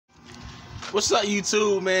What's up,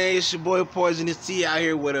 YouTube, man? It's your boy Poisonous T out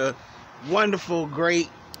here with a wonderful, great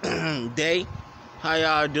day. How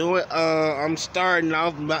y'all doing? I'm starting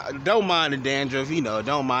off. Don't mind the dandruff,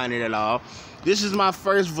 don't mind it at all. This is my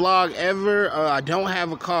first vlog ever. I don't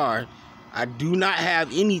have a car. I do not have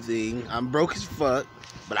anything. I'm broke as fuck.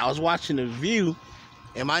 But I was watching The View,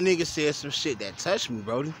 and my nigga said some shit that touched me,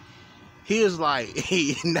 Brody. He was like,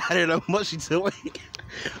 hey, not that much to it.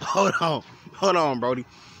 Hold on, Brody.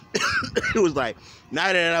 It was like,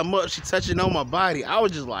 not that I'm much touching on my body. I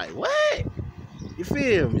was just like, what? You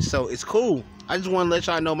feel me? So it's cool. I just want to let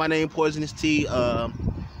y'all know my name Poisonous T.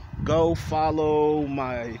 Go follow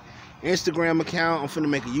my Instagram account. I'm finna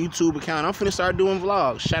make a YouTube account. I'm finna start doing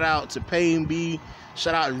vlogs. Shout out to Payne B.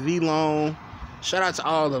 Shout out to V-Long. Shout out to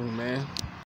all of them, man.